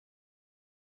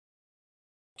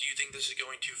Do you think this is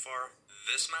going too far?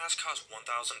 This mask costs $1,000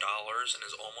 and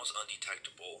is almost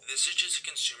undetectable. This is just a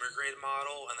consumer grade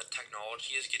model and the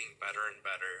technology is getting better and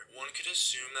better. One could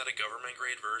assume that a government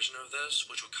grade version of this,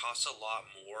 which would cost a lot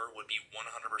more, would be 100%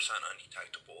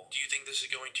 undetectable. Do you think this is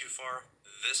going too far?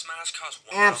 This mask costs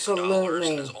 $1,000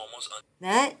 and is almost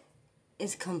That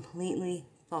is completely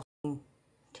fucking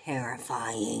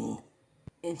terrifying.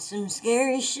 It's some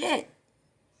scary shit.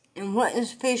 And what is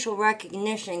facial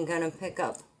recognition gonna pick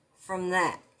up from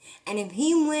that? And if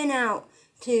he went out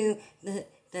to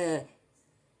the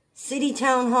city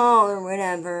town hall or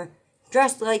whatever,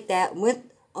 dressed like that with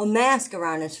a mask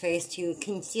around his face to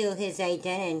conceal his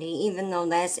identity, even though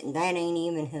that ain't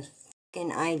even his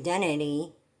fucking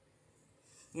identity,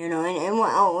 you know,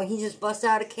 and he just busts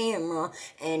out a camera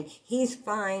and he's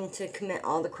fine to commit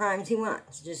all the crimes he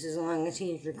wants, just as long as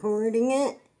he's recording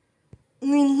it. I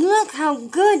mean, look how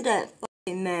good that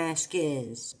fucking mask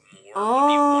is.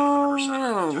 All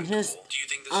around, just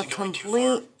a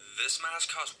complete This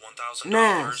mask costs $1,000 and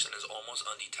is almost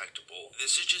undetectable.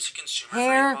 This is just a consumer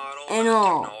hair grade model and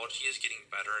all. Technology is getting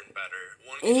better and better.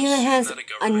 It even has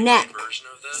a neck,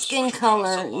 skin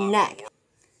color neck.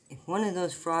 If one of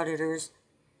those frauditors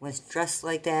was dressed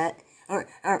like that, or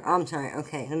I'm sorry,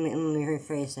 okay, let me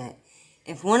rephrase that.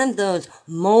 If one of those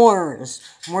Moors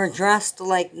were dressed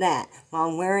like that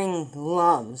while wearing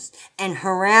gloves and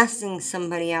harassing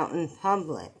somebody out in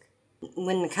public,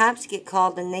 when the cops get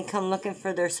called and they come looking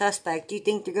for their suspect, do you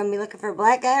think they're going to be looking for a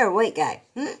black guy or a white guy?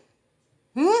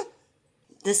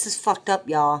 This is fucked up,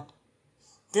 y'all.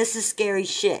 This is scary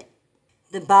shit.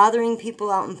 The bothering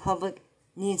people out in public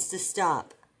needs to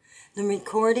stop. The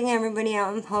recording everybody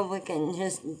out in public and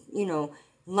just, you know,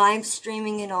 live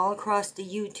streaming it all across the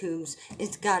YouTubes,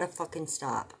 it's gotta fucking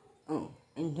stop. Oh,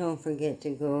 and don't forget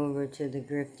to go over to the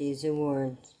Grifties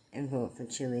Awards and vote for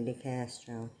Chili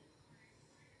DeCastro.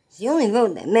 It's the only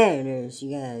vote that matters,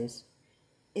 you guys.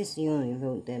 It's the only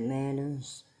vote that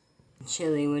matters.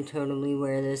 Chili would totally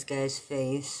wear this guy's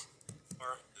face.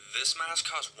 This mask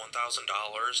costs $1,000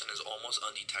 and is almost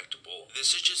undetectable.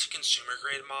 This is just a consumer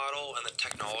grade model and the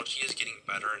technology is getting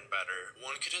better and better.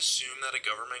 One could assume that a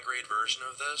government grade version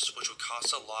of this, which would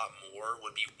cost a lot more,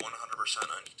 would be 100%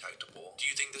 undetectable.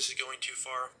 Do you think this is going too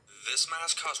far? This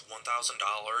mask costs $1,000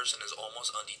 and is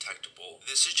almost undetectable.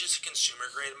 This is just a consumer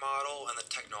grade model and the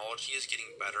technology is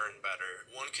getting better and better.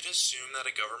 One could assume that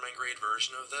a government grade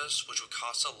version of this, which would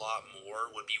cost a lot more,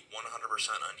 would be 100%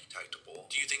 undetectable.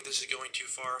 Do you think this is going too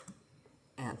far?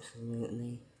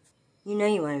 Absolutely. You know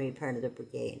you want to be part of the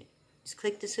brigade. Just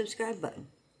click the subscribe button.